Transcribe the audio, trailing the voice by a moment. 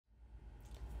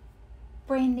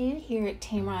Brand new here at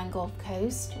Tameron Gulf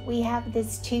Coast, we have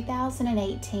this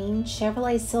 2018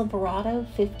 Chevrolet Silverado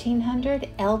 1500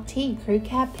 LT Crew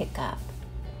Cab Pickup.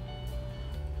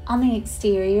 On the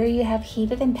exterior, you have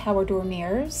heated and power door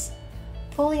mirrors,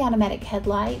 fully automatic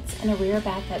headlights, and a rear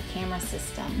backup camera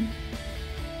system.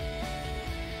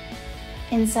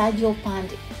 Inside, you'll find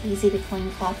easy to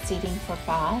clean cloth seating for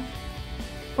 5,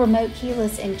 remote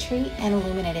keyless entry, and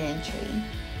illuminated entry.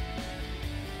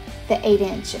 The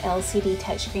 8-inch LCD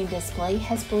touchscreen display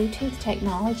has Bluetooth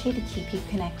technology to keep you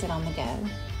connected on the go.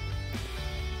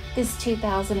 This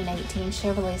 2018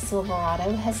 Chevrolet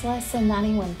Silverado has less than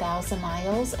 91,000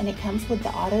 miles, and it comes with the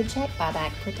AutoCheck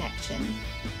Buyback Protection.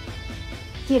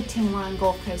 Give Tameron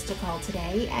Gulf Coast a call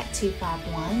today at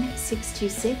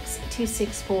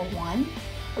 251-626-2641,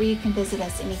 or you can visit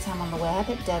us anytime on the web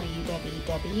at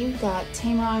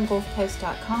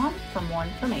www.tamerongulfcoast.com for more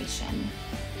information.